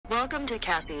Welcome to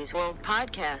Cassie's World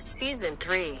Podcast, Season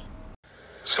 3.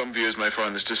 Some viewers may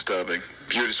find this disturbing.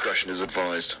 Viewer discretion is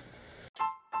advised.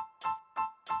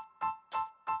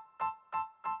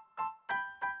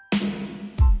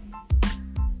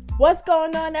 What's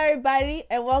going on, everybody,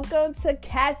 and welcome to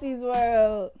Cassie's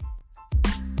World.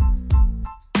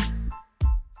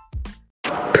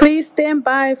 Please stand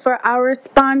by for our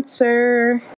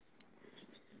sponsor.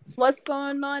 What's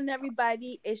going on,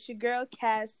 everybody? It's your girl,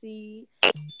 Cassie,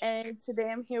 and today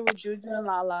I'm here with Juju and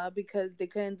Lala because they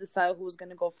couldn't decide who was going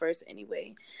to go first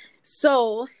anyway.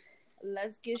 So,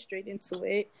 let's get straight into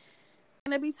it.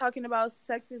 I'm going to be talking about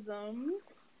sexism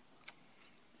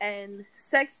and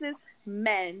sexist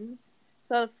men.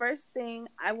 So, the first thing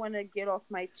I want to get off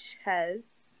my chest,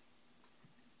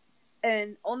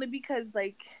 and only because,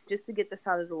 just to get this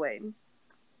out of the way,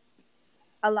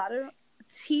 a lot of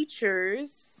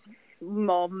teachers,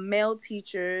 male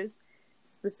teachers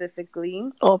specifically,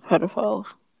 all pedophiles.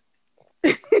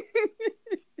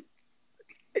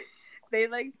 They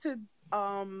like to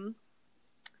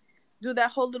do that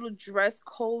whole little dress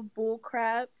code bull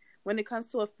crap when it comes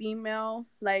to a female,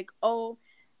 like, oh,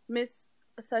 Miss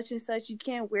such and such, you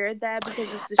can't wear that because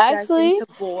it's distracting to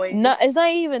boys. No, it's not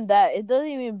even that. It doesn't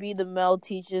even be the male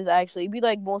teachers, actually. It'd be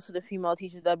like most of the female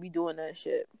teachers that be doing that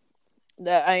shit.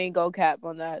 That I ain't go cap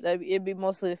on that. It'd be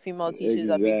mostly the female teachers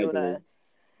that be doing that.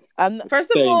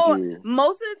 First of all,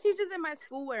 most of the teachers in my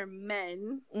school were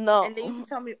men. No. And they used to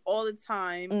tell me all the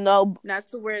time not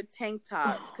to wear tank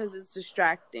tops because it's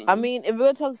distracting. I mean, if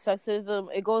we're going to talk sexism,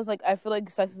 it goes I feel like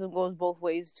sexism goes both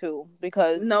ways too.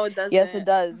 Because no, it doesn't. Yes, it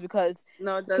does. Because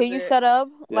no, it doesn't. Can you shut up?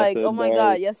 Yes, oh my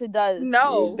God, yes, it does.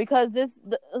 No. Because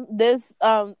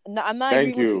I'm not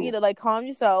agreeing with you either. Calm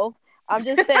yourself. I'm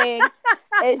just saying,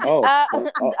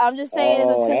 I'm just saying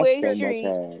it's a two-way street.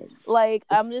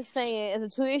 I'm just saying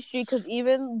it's a two-way street because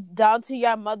even down to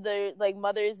your mother,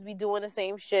 mothers be doing the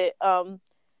same shit.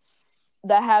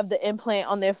 That have the implant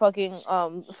on their fucking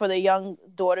for their young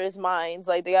daughters' minds.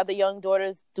 They got the young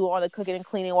daughters doing all the cooking and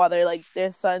cleaning while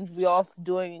their sons be off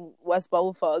doing West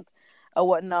Bubble Fuck or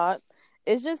whatnot.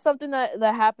 It's just something that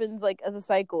happens as a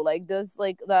cycle. There's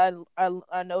that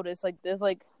I noticed. There's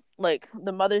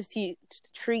the mothers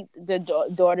treat their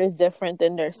daughters different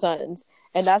than their sons,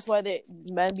 and that's why the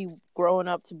men be growing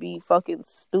up to be fucking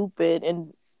stupid,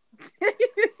 and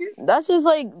that's just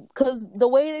because the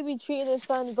way they be treating their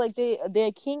sons they're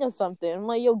a king or something. I'm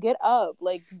yo, get up,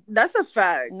 that's a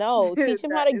fact. No, teach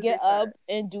them how to get up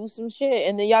and do some shit,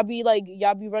 and then y'all be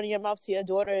running your mouth to your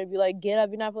daughter and be get up,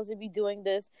 you're not supposed to be doing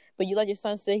this, but you let your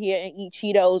son sit here and eat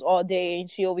Cheetos all day, and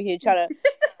she over here trying to.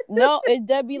 No,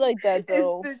 that be like that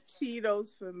though. It's the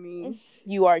Cheetos for me.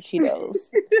 You are Cheetos.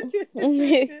 But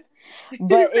you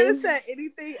could have said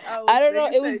anything else. I don't know.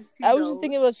 I was just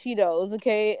thinking about Cheetos.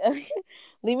 Okay,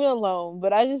 leave me alone.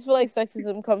 But I just feel like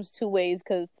sexism comes two ways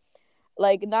because,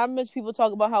 not much people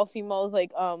talk about how females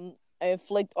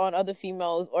inflict on other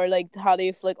females or how they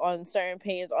inflict on certain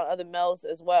pains on other males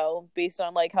as well, based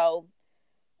on how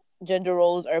gender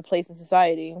roles are placed in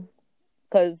society.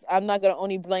 Because I'm not going to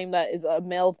only blame that as a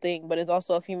male thing, but it's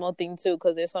also a female thing too,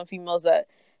 because there's some females that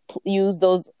use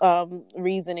those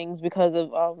reasonings because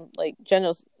of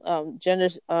gender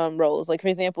roles. For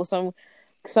example,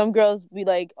 some girls be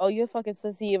oh, you're fucking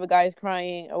sissy if a guy's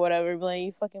crying or whatever,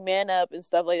 you fucking man up and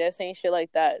stuff like that, saying shit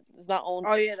like that. It's not only.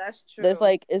 Oh yeah, that's true. There's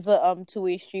it's a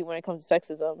two-way street when it comes to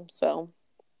sexism. So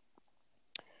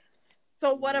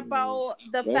what about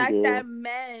the fact that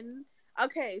men?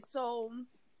 Okay, so.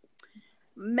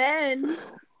 Men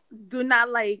do not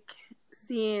like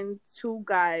seeing two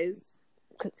guys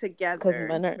together,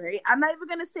 right? I'm not even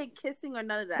gonna say kissing or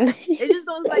none of that. It just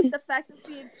don't like the fact of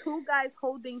seeing two guys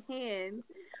holding hands,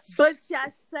 but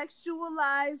y'all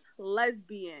sexualize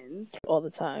lesbians all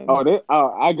the time.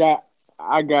 I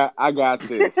got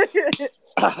this.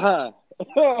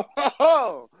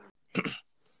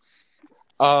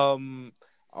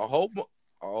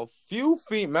 A few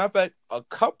females, matter of fact, a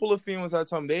couple of females at a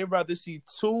time, they'd rather see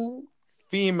two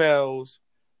females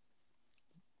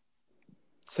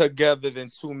together than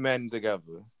two men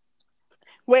together.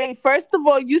 Wait, first of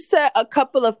all, you said a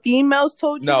couple of females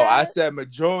told you that? No, I said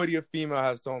majority of females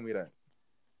has told me that.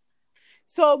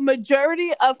 So majority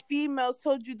of females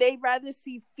told you they'd rather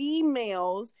see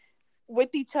females with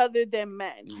each other than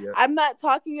men. Yep. I'm not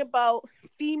talking about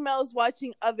females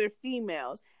watching other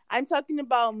females. I'm talking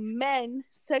about men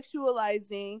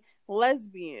sexualizing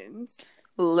lesbians.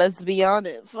 Let's be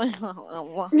honest.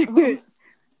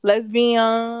 Let's be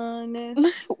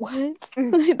honest. What?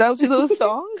 That was your little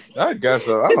song? I guess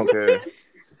so. I don't care.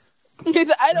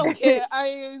 I don't care. I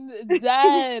am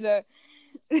dead.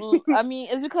 I mean,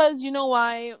 it's because, you know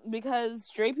why? Because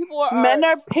straight people men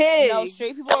are pigs. No,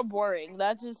 straight people are boring.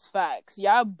 That's just facts.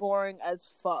 Y'all boring as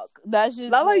fuck. That's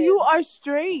just Lala, you are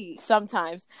straight.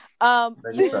 Sometimes.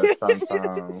 Sometimes.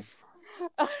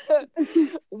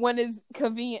 When it's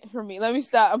convenient for me. Let me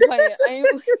stop. I'm playing.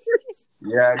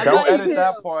 Don't edit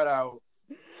that part out.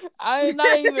 I'm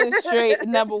not even straight.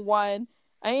 Number one,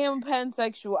 I am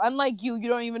pansexual. Unlike you, you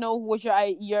don't even know what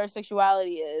your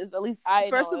sexuality is. At least I know.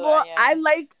 First of all, I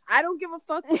don't give a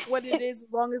fuck what it is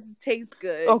as long as it tastes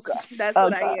good. Okay. That's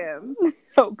what I am.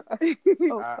 Oh God.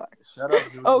 Oh God. Shut up,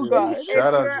 Juju. Oh God.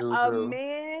 Shut up, Juju. If you're a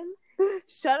man,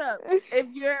 shut up. If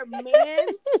you're a man,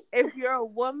 if you're a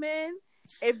woman,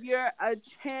 if you're a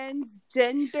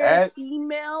transgender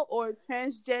female or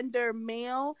transgender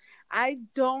male, I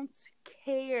don't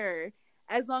care.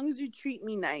 As long as you treat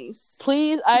me nice.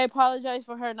 Please, I apologize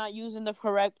for her not using the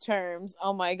correct terms.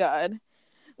 Oh my God.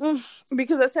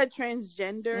 Because I said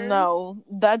transgender. No,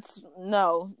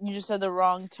 you just said the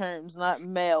wrong terms, not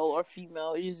male or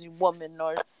female. You're using woman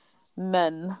or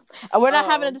men. And we're not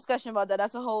having a discussion about that.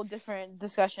 That's a whole different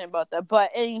discussion about that.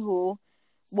 But anywho,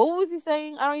 what was he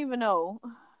saying? I don't even know.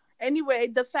 Anyway,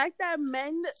 the fact that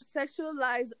men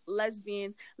sexualize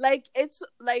lesbians, like, it's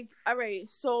like, all right,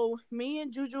 so me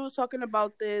and Juju was talking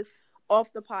about this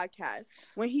off the podcast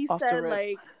when he said,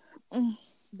 like,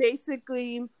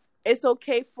 basically it's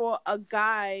okay for a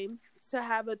guy to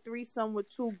have a threesome with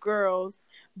two girls,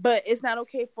 but it's not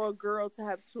okay for a girl to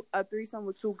have a threesome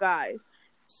with two guys.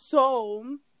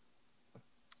 So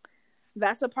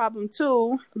that's a problem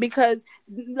too, because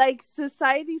like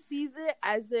society sees it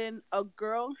as in a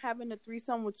girl having a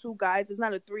threesome with two guys. It's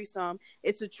not a threesome,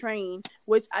 it's a train,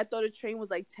 which I thought a train was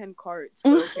like 10 carts,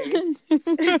 but okay.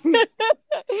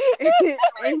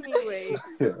 Anyway,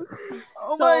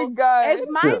 oh my God,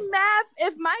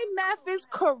 if my math is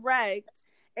correct,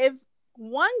 if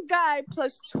one guy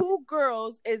plus two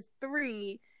girls is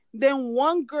 3, then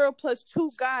one girl plus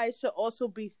two guys should also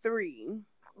be 3.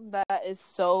 That is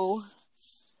so.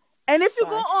 And if you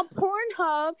go on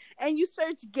Pornhub and you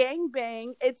search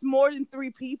gangbang, it's more than 3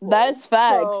 people. That's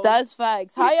facts. So... That's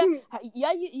facts.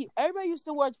 Everybody used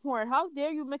to watch porn. How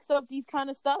dare you mix up these kind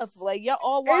of stuff? Like, y'all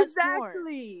all watch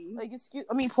porn.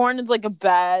 Like, porn is like a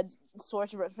bad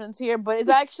source of reference here, but it's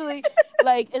actually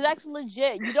it's actually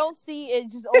legit. You don't see it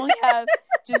just only have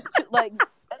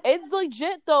it's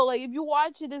legit though. Like, if you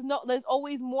watch it, there's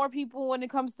always more people when it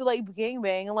comes to like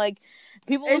gangbang. Like,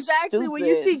 people exactly when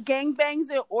you see gangbangs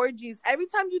and orgies, every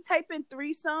time you type in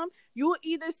threesome, you will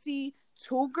either see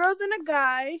 2 girls and a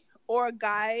guy, or a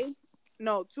guy.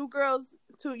 No, 2 girls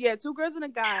and a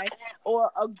guy, or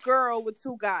a girl with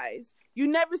 2 guys. You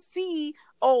never see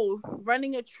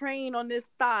running a train on this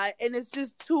thigh and it's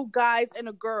just 2 guys and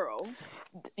a girl.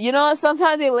 You know,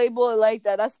 sometimes they label it like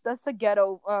that. That's the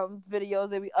ghetto videos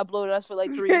they uploaded us for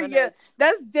like 3 minutes. Yeah,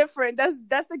 that's different. That's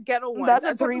the ghetto one. That's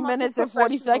a 3 minutes and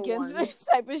 40 seconds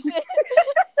type of shit.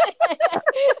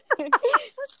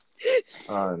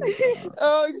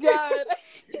 Oh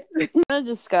God,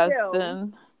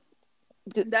 disgusting.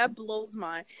 That blows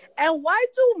mine. And why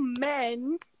do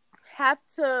men have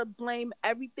to blame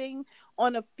everything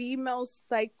on a female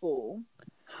cycle?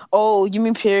 Oh, you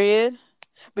mean period?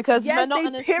 Because yes, men don't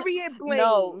understand. Period blame.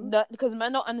 No, because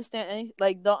men don't understand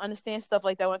don't understand stuff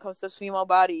like that when it comes to female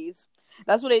bodies.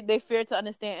 That's what they fear to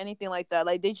understand anything like that.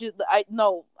 Like, they just I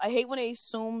hate when they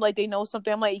assume like they know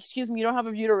something. I'm like, excuse me, you don't have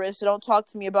a uterus, so don't talk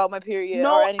to me about my period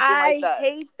or anything like that. I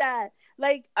hate that.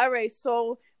 Like, all right,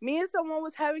 so me and someone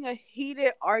was having a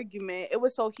heated argument. It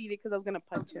was so heated because I was gonna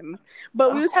punch him.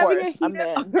 But we was having a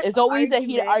heated It's always a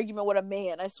heated argument with a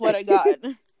man. I swear to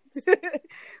God.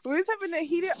 We was having a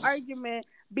heated argument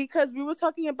because we were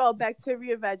talking about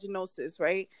bacteria vaginosis,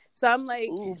 right? So I'm like,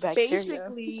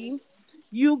 basically,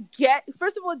 you get,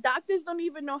 first of all, doctors don't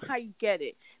even know how you get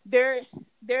it. They're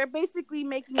basically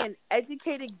making an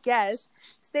educated guess,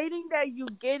 stating that you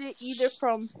get it either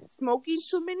from smoking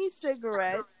too many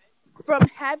cigarettes, from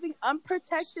having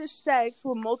unprotected sex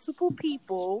with multiple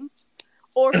people,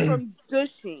 or from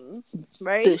douching,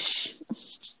 right? Dush.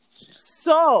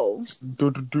 So, me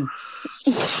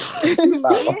and him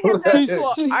got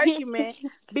into an argument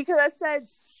because I said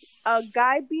a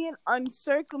guy being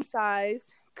uncircumcised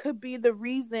could be the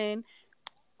reason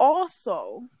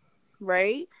also,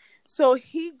 right? So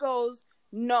he goes,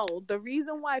 no, the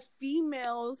reason why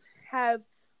females have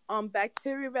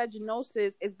bacteria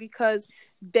vaginosis is because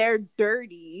they're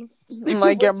dirty.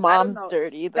 Like, your mom's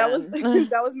dirty. Then.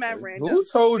 That was mad random. Who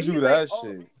told you that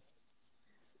shit?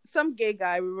 Some gay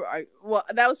guy.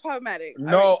 That was problematic.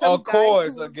 No, right, of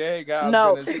course, a gay guy.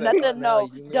 No, nothing. No,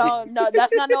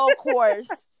 that's not no. Of course.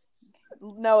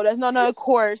 No, that's not another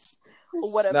course.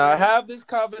 Or whatever. Now, have this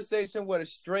conversation with a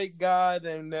straight guy,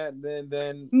 then.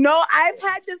 No, I've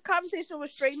had this conversation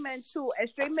with straight men too, and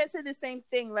straight men say the same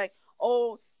thing. Like,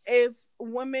 oh, if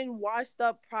women washed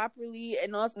up properly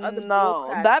and all this other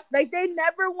bullcrap, like they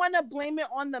never want to blame it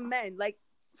on the men. Like,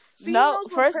 females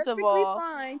were perfectly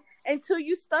fine until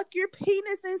you stuck your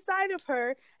penis inside of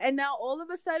her, and now all of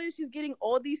a sudden she's getting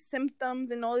all these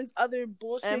symptoms and all this other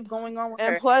bullshit going on with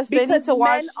her. And plus, because they need to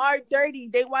men are dirty.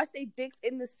 They wash their dicks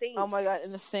in the sink. Oh my god,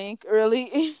 in the sink,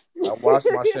 really? I wash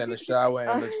my shit in the shower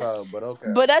and in the tub, but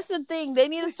okay. But that's the thing. They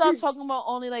need to stop talking about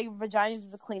only like vaginas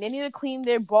to clean. They need to clean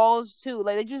their balls too.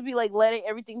 Like they just be like letting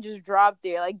everything just drop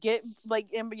there. Like get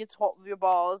like in your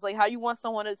balls. Like how you want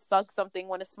someone to suck something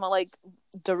when it smell like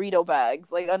Dorito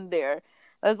bags like under there.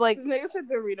 That's like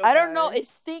I don't know. It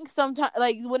stinks sometimes.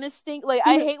 Like when it stinks, like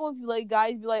I hate when people, like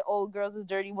guys be like, "Oh, girls is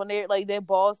dirty" when they like their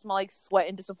balls smell like sweat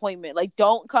and disappointment. Like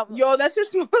don't come. Yo, that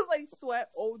just smells like sweat.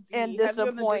 OD and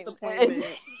disappointment.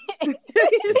 And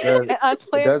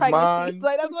unplanned pregnancies.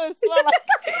 Like that's what it smells like.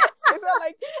 It's not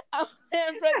like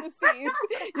unplanned pregnancies.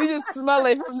 You just smell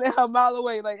it from there a mile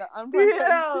away, like unplanned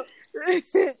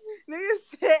pregnancy.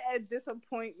 Niggas said a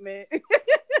disappointment.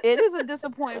 It is a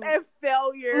disappointment and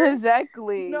failure.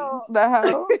 Exactly. No. The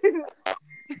hell.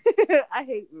 I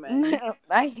hate men.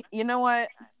 You know what?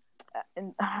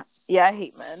 Yeah, I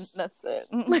hate men. That's it.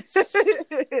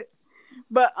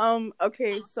 But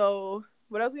okay, so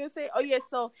what I was gonna say? Oh yeah,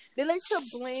 so they like to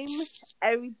blame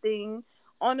everything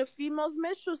on a female's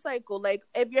menstrual cycle. Like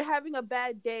if you're having a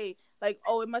bad day, like,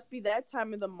 oh, it must be that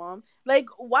time of the month. Like,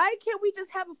 why can't we just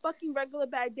have a fucking regular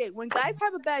bad day? When guys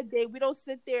have a bad day, we don't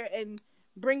sit there and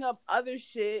bring up other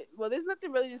shit. Well, there's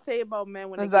nothing really to say about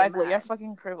men when exactly. You're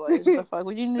fucking privileged. The fuck?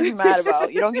 What you need to be mad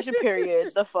about? You don't get your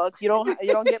period. The fuck? You don't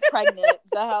get pregnant.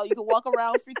 The hell? You can walk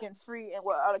around freaking free and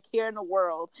without a care in the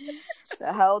world.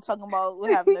 The hell? Talking about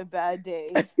having a bad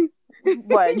day.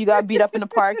 What? You got beat up in the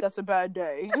park? That's a bad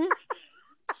day.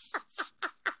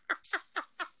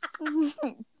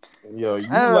 Yo, you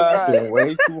laughing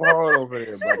way too hard over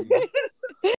there, buddy.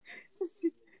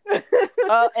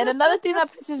 And another thing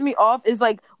that pisses me off is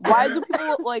like, why do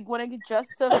people like when it address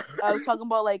to talking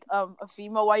about like a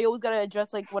female? Why you always gotta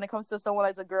address like when it comes to someone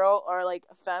that's a girl or like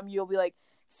a femme, you'll be like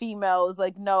females.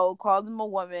 Like no, call them a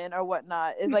woman or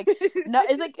whatnot. It's like no,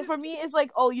 it's like for me, it's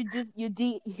like oh, you're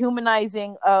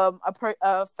dehumanizing a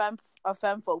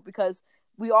femme folk because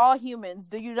we all humans.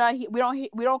 Do you not? We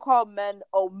don't call men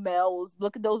males.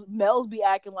 Look at those males be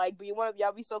acting like. But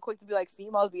y'all be so quick to be like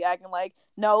females be acting like.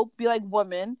 No, be like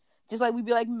women. Just like we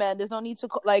be like men. There's no need to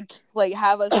like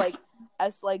have us like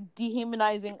as like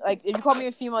dehumanizing. Like if you call me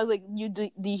a female, it's like you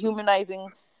dehumanizing.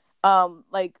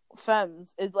 Like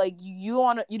femmes. It's like you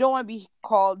don't want to be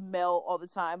called male all the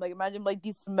time. Like imagine like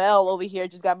this smell over here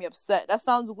just got me upset. That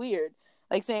sounds weird.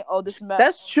 Like saying, "Oh, this smell."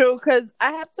 That's true because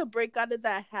I have to break out of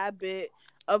that habit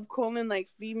of calling like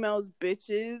females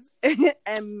bitches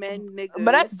and men niggas.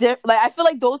 But that's different. Like I feel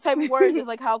like those type of words is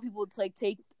like how people like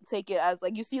take it as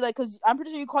like you see like because I'm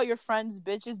pretty sure you call your friends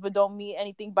bitches but don't mean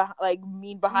anything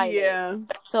mean behind it.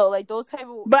 So like those type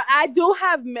of. But I do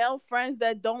have male friends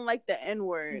that don't like the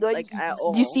N-word like at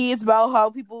all. You see, it's about how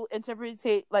people interpret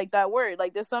like that word.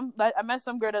 Like there's some I met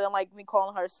some girl that don't like me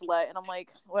calling her slut, and I'm like,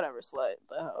 whatever, slut.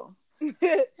 The hell.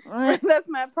 That's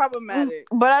not problematic.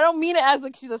 But I don't mean it as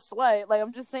like she's a slut. Like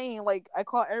I'm just saying, like I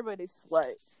call everybody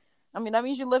slut. I mean that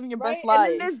means you're living your best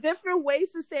life. And then there's different ways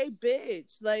to say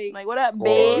bitch. Like what up,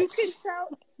 bitch?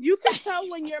 You can tell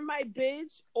when you're my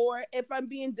bitch, or if I'm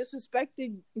being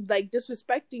disrespecting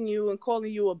you and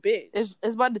calling you a bitch.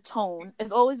 It's about the tone.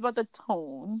 It's always about the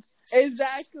tone.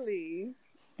 Exactly.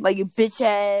 Like you bitch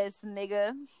ass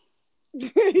nigga.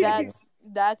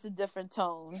 That's a different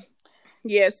tone.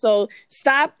 Yeah, so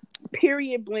stop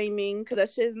period blaming because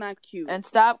that shit is not cute. And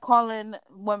stop calling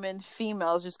women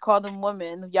females. Just call them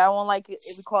women. Y'all won't like it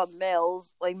if we call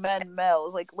males, like men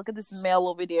males. Like, look at this male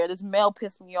over there. This male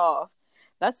pissed me off.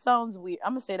 That sounds weird.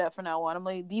 I'm going to say that from now on. I'm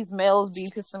like, these males be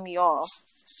pissing me off.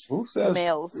 Who says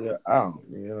males? Yeah, I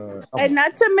don't. And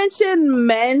not to mention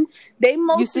men. They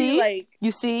mostly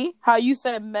You see how you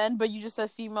said men, but you just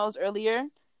said females earlier?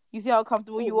 You see how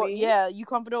comfortable you are? Yeah, you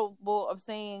comfortable of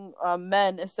saying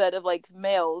men instead of like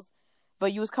males,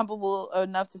 but you was comfortable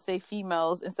enough to say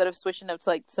females instead of switching up to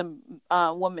like some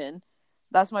women.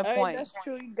 That's my point. That's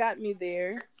true. You got me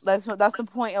there. That's the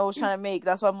point I was trying to make.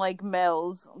 That's why I'm like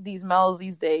males these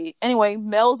days. Anyway,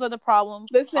 males are the problem.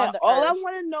 Listen, all I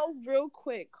want to know real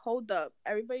quick. Hold up,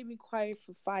 everybody, be quiet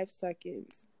for 5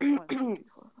 seconds. 1, 2, 3, 4,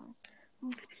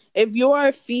 5. If you are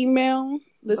a female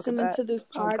listening to this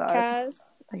podcast.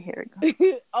 Here we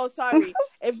go. Oh, sorry.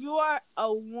 If you are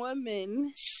a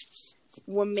woman,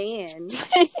 listening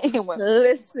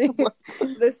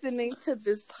to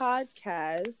this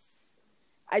podcast,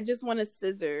 I just want to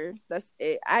scissor. That's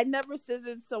it. I never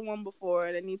scissored someone before,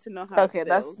 and I need to know how. Okay,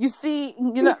 that's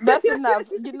that's enough.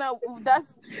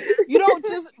 You don't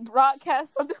just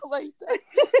broadcast something like that.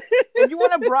 If you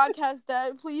want to broadcast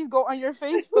that, please go on your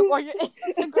Facebook or your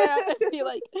Instagram and be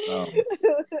like,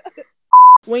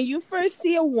 when you first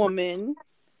see a woman,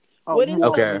 what is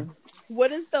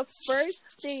the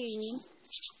first thing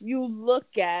you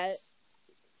look at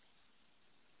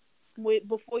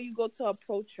before you go to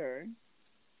approach her?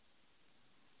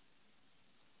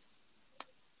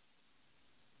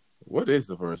 What is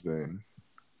the first thing?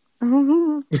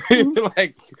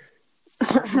 Like,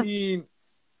 I mean,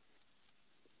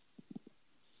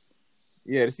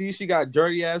 yeah, to see she got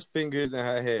dirty ass fingers in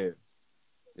her hair.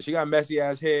 If she got messy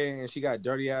ass hair and she got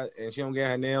dirty ass and she don't get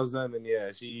her nails done, then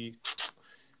yeah, she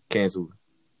canceled.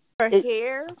 Her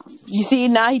hair? You see,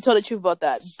 now he told the truth about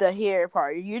that. The hair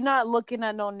part. You're not looking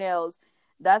at no nails.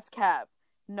 That's cap.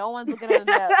 No one's looking at her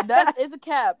nails. That is a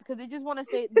cap because they just want to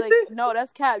say like, no,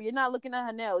 that's cap. You're not looking at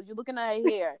her nails. You're looking at her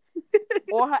hair,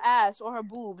 or her ass, or her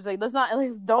boobs. Like, let's not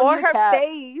don't or use her cap.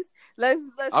 Face. Let's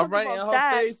all talk right, about her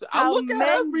that. face. I look at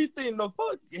everything. The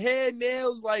fuck, hair,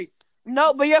 nails, like.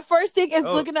 No, but your first thing is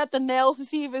looking at the nails to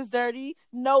see if it's dirty.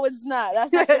 No, it's not.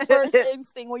 That's not your first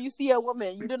instinct when you see a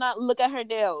woman. You do not look at her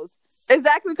nails.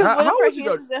 Exactly, because what if her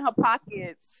hands is in her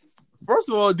pockets? First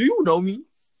of all, do you know me?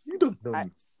 You don't know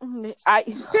me. I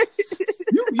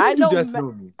know just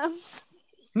know me.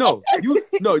 No,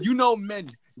 you know men,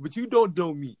 but you don't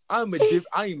know me. I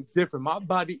am different. My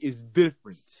body is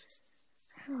different.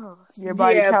 Your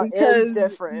body count is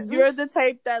different. You're the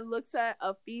type that looks at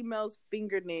a female's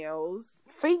fingernails.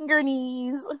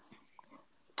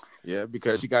 Yeah,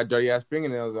 because she got dirty ass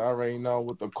fingernails. I already know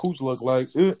what the cooch look like.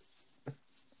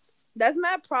 That's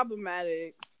mad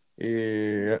problematic.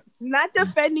 Yeah. Not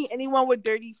defending anyone with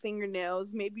dirty fingernails.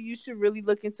 Maybe you should really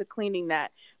look into cleaning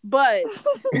that. But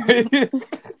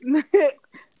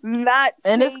not.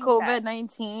 And it's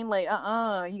COVID-19. Like,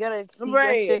 you gotta keep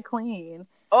that shit clean.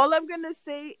 All I'm gonna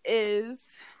say is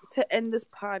to end this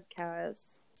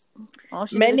podcast.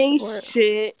 Men ain't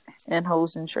shit. And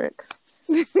hoes and tricks.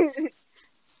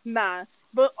 Nah,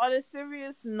 but on a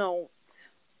serious note,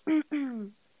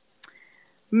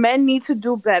 men need to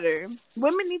do better.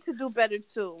 Women need to do better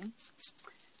too.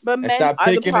 But men are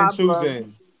the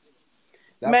problem.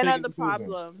 Men are the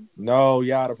problem. No,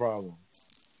 y'all the problem.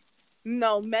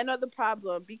 No, men are the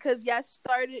problem because y'all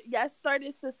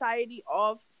started society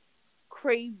off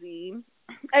crazy.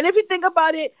 And if you think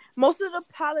about it, most of the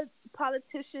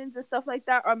politicians and stuff like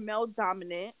that are male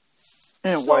dominant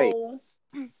and white.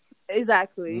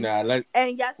 Exactly. Nah,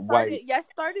 and y'all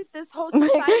started this whole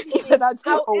society thing.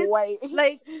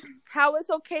 How it's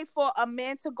okay for a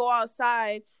man to go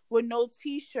outside with no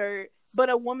t-shirt, but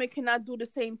a woman cannot do the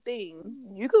same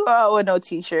thing. You can go out with no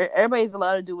t-shirt. Everybody's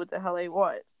allowed to do what the hell they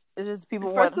want. It's just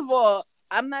people. First of all,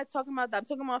 I'm not talking about that. I'm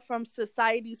talking about from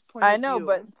society's point of view. I know,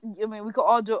 but I mean, we could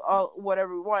all do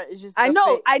whatever we want. It's just I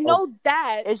know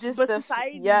that. It's just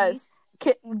society. Yes,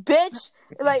 bitch.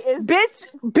 Like it's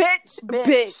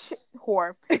bitch,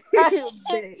 whore.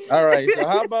 All right. So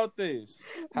how about this?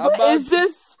 It's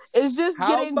just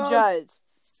getting judged.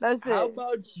 That's it. How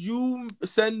about you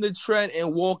send the trend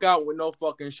and walk out with no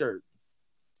fucking shirt?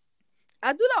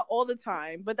 I do that all the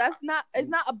time, but it's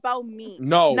not about me.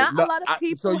 No, not a lot of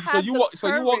people have you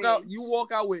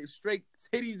walk out with straight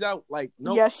titties out, like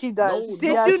no. Yes, she does. Did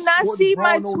you not see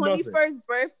my 21st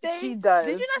birthday? She does.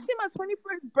 Did you not see my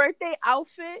 21st birthday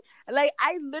outfit? Like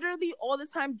I literally all the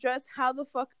time dress how the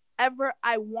fuck ever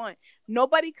I want.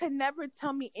 Nobody could never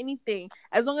tell me anything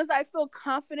as long as I feel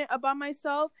confident about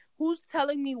myself. Who's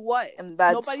telling me what? And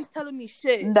nobody's telling me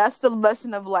shit. That's the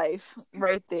lesson of life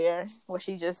right there. What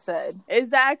she just said.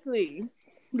 Exactly.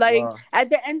 Like at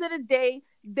the end of the day,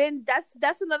 then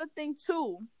that's another thing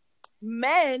too.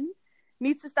 Men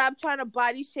need to stop trying to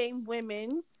body shame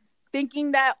women,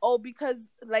 thinking that because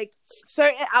like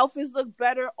certain outfits look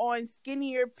better on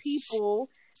skinnier people,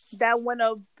 that when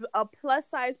a plus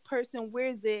size person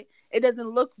wears it, it doesn't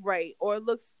look right or it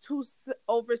looks too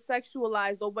over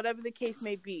sexualized or whatever the case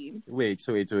may be. Wait.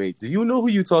 Do you know who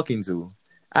you're talking to?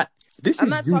 I'm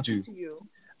not Juju. Talking to you.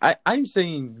 I'm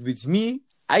saying with me,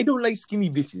 I don't like skinny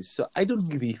bitches, so I don't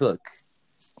give a fuck.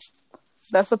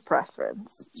 That's a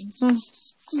preference.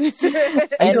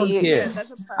 I don't care.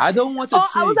 I don't want to.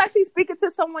 I was actually speaking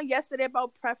to someone yesterday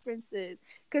about preferences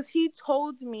because he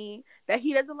told me that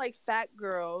he doesn't like fat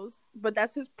girls, but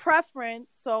that's his preference.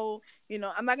 So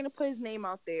I'm not gonna put his name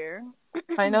out there.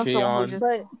 I know someone who just.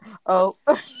 Oh.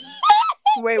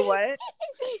 Wait, what?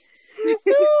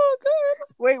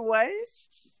 Wait, what?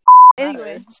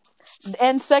 Anyway.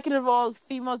 And second of all,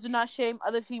 females do not shame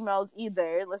other females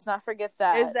either. Let's not forget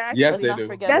that. Exactly. Yes, they do.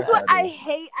 That's what I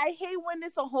hate. I hate when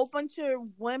it's a whole bunch of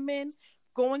women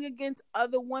going against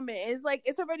other women. It's like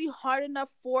it's already hard enough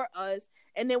for us,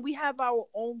 and then we have our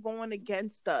own going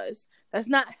against us. That's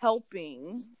not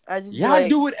helping. Y'all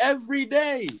do it every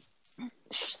day.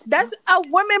 That's a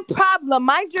women problem.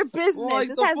 Mind your business.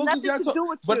 This has nothing to do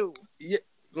with you. Yeah,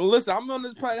 listen, I'm on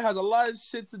this podcast. Has a lot of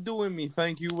shit to do with me.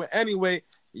 Thank you. But anyway,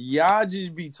 y'all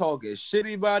just be talking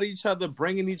shitty about each other,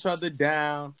 bringing each other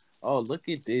down. Oh, look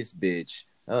at this bitch.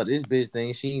 Oh, this bitch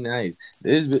thinks she nice.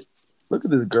 Look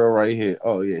at this girl right here.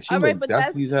 Oh yeah, she looks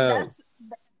dusty as hell.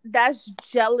 That's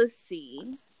jealousy.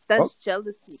 That's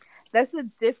jealousy. That's a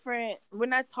different. We're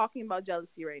not talking about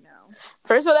jealousy right now.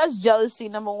 First of all, that's jealousy.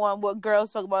 Number one, what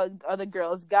girls talk about other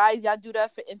girls. Guys, y'all do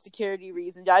that for insecurity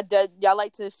reasons. Y'all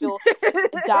like to feel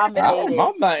dominated.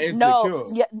 I'm not insecure. No,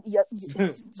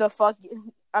 the fuck.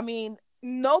 I mean,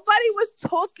 nobody was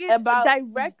talking about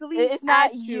directly. It's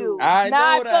not you. I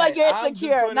feel like you're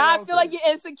insecure. I feel like you're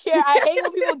insecure. I hate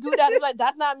when people do that. Like,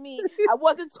 that's not me. I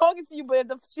wasn't talking to you, but if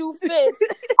the shoe fits.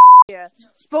 Yeah,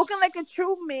 spoken like a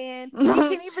true man. You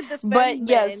can't even defend. But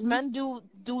yes, men do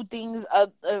things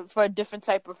for a different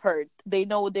type of hurt. They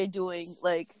know what they're doing.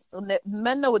 Like,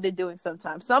 men know what they're doing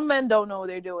sometimes. Some men don't know what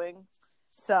they're doing.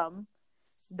 Some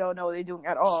don't know what they're doing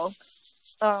at all.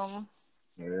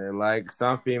 Yeah, like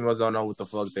some females don't know what the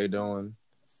fuck they're doing.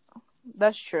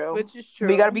 That's true. Which is true.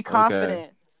 But you gotta be confident.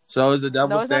 Okay. So it's a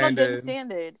double standard. No, it's not a double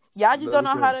standard. Y'all just don't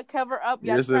know how to cover up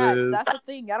your tracks. That's the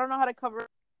thing. Y'all don't know how to cover up.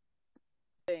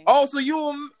 Oh, so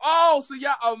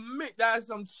y'all admit that's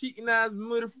some cheating ass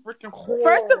motherfucking whore.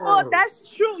 First of all, that's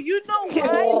true. You know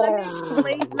why?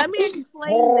 Let me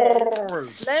explain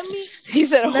this. He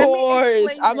said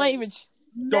whores. I'm not even.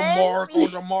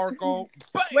 DeMarco.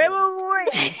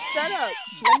 Wait. Shut up.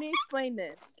 Let me explain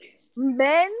this.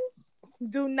 Men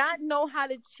do not know how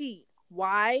to cheat.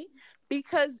 Why?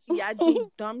 Because y'all do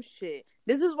dumb shit.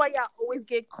 This is why y'all always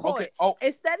get caught. Okay.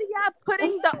 Instead of y'all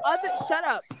putting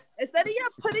Instead of y'all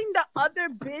putting the other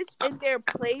bitch in their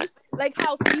place, like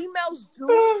how females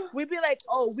do, we be like,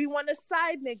 oh, we want a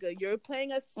side nigga. You're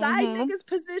playing a side nigga's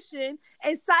position,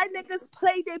 and side niggas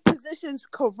play their positions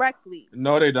correctly.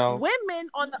 No, they don't. Women,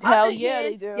 on the other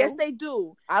hand, they do. Yes, they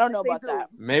do. I don't know about that.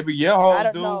 Maybe your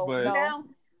hoes do, but...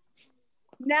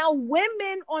 Now,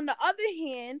 women, on the other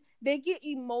hand, they get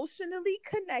emotionally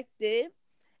connected,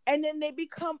 and then they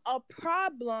become a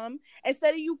problem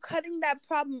instead of you cutting that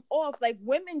problem off like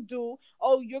women do.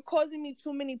 Oh, you're causing me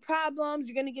too many problems.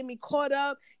 You're going to get me caught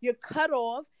up. You're cut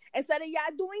off. Instead of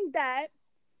y'all doing that,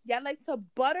 y'all like to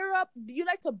butter up. You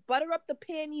like to butter up the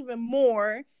pan even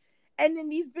more. And then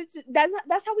these bitches,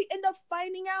 that's how we end up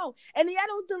finding out. And then y'all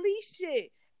don't delete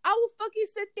shit. I will fucking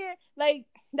sit there. Like,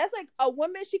 that's like a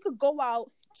woman, she could go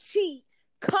out, cheat,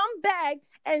 come back,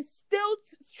 and still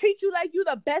treat you like you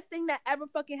the best thing that ever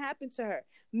fucking happened to her.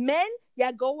 Men,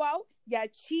 y'all go out, y'all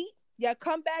cheat, y'all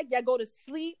come back, y'all go to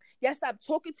sleep, y'all stop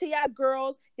talking to y'all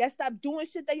girls, y'all stop doing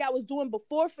shit that y'all was doing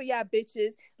before for y'all bitches.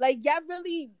 Like, y'all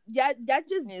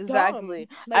just exactly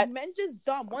dumb. Like, men just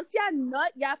dumb. Once y'all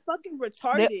nut, y'all fucking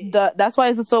retarded. That's why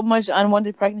it's so much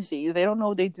unwanted pregnancy. They don't know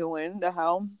what they're doing. The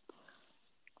hell.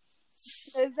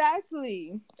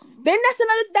 Exactly. Then that's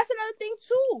another thing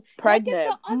too. Pregnant.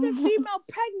 Get the other female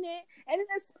pregnant and then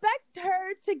expect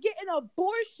her to get an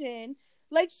abortion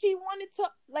like she wanted to.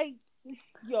 Like,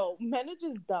 yo, men are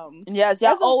just dumb. Yes,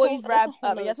 y'all always wrap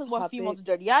up. That's what females are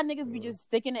dirty. Y'all niggas be just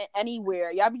sticking it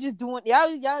anywhere. Y'all be just doing.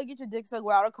 Y'all get your dick sucked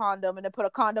without a condom and then put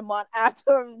a condom on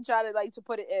after and try to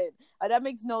put it in. That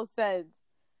makes no sense.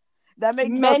 That makes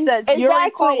no sense. Exactly, you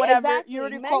already caught whatever. Exactly. You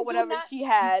already caught whatever she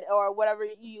had or whatever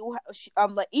you.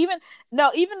 Like even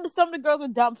some of the girls are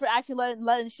dumb for actually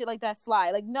letting shit like that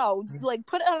slide. Like no, just like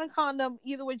put it on a condom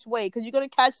either which way because you're gonna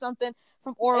catch something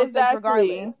from oral sex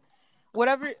regardless.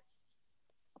 Whatever.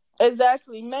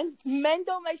 Exactly. Men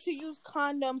don't like to use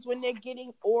condoms when they're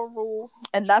getting oral.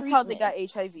 And that's how they got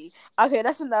HIV. Okay,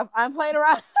 that's enough. I'm playing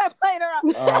around.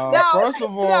 No, first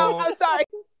of all, no, I'm sorry.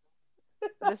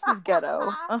 This is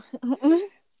ghetto. I'll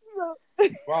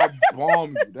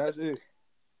bomb you. That's it.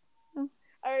 All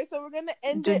right, so we're gonna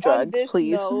end Do it drugs, on this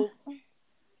please. note.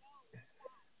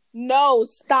 No,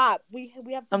 stop. We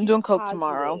have to. I'm doing coke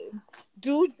tomorrow.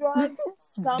 Do drugs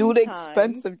sometimes. Do the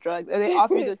expensive drugs. If they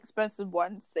offer you the expensive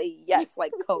one, say yes,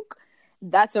 like coke.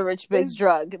 That's a rich bitch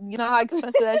drug. You know how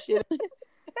expensive that shit is?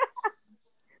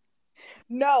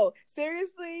 No,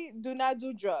 seriously, do not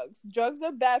do drugs. Drugs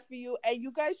are bad for you, and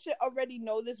you guys should already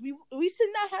know this. We should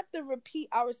not have to repeat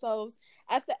ourselves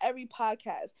after every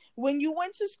podcast. When you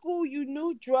went to school, you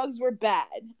knew drugs were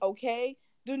bad, okay?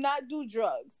 Do not do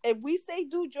drugs. If we say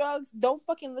do drugs, don't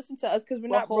fucking listen to us because we're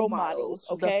not role models,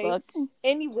 okay?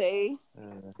 Anyway,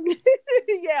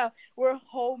 yeah, we're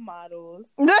whole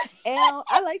models. And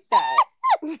I like that.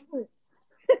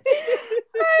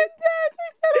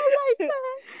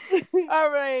 All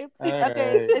right.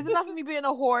 Okay. It's enough of me being a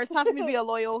whore. It's time for me to be a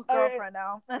loyal girlfriend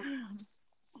now.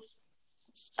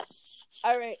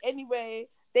 All right. Anyway,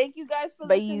 thank you guys for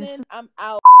listening. I'm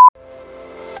out.